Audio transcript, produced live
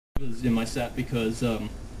in my set because I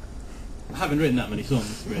haven't written that many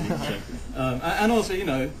songs really. So. And also, you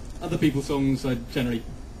know, other people's songs I generally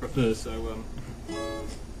prefer. So.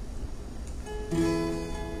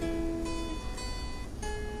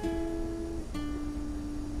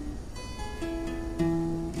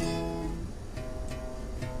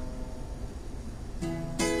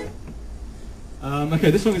 Okay,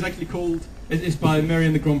 this song is actually called, it's by Mary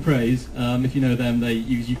and the Grandpres. If you know them, they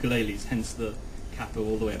use ukuleles, hence the capo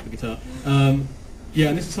all the way up the guitar. Yeah,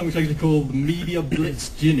 and this is a song which is actually called Media Blitz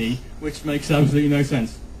Ginny, which makes absolutely no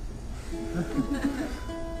sense.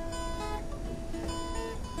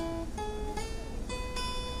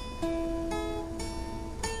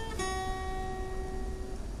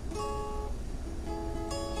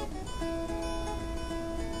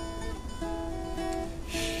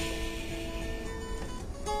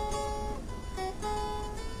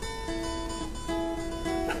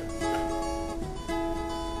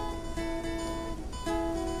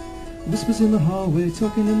 Whispers in the hallway,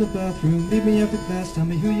 talking in the bathroom. Leave me after class, tell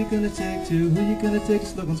me who you gonna take to. Who you gonna take to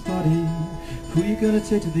Slogan's party? Who you gonna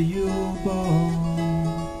take to the Yule Ball?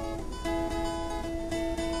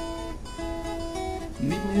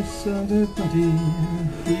 Meet me at Sunday party.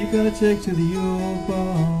 Who you gonna take to the Yule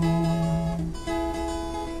Ball?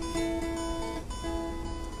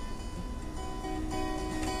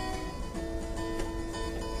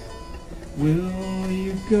 Will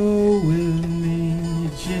you go with me,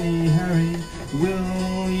 Ginny, Harry?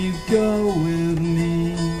 Will you go with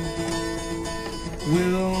me?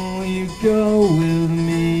 Will you go with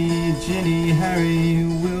me, Ginny, Harry?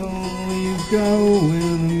 Will you go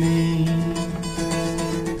with me?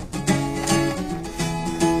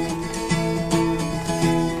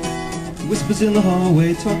 Whispers in the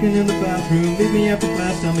hallway, talking in the bathroom. Leave me after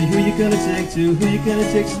class, tell me who you gonna take to. Who you gonna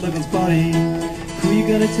take to Slogan's party? Who you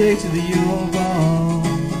gonna take to the Yule Ball?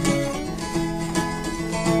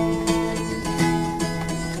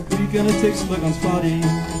 Who you gonna take to Slogan's party?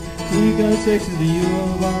 Who you gonna take to the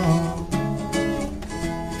Yule Ball?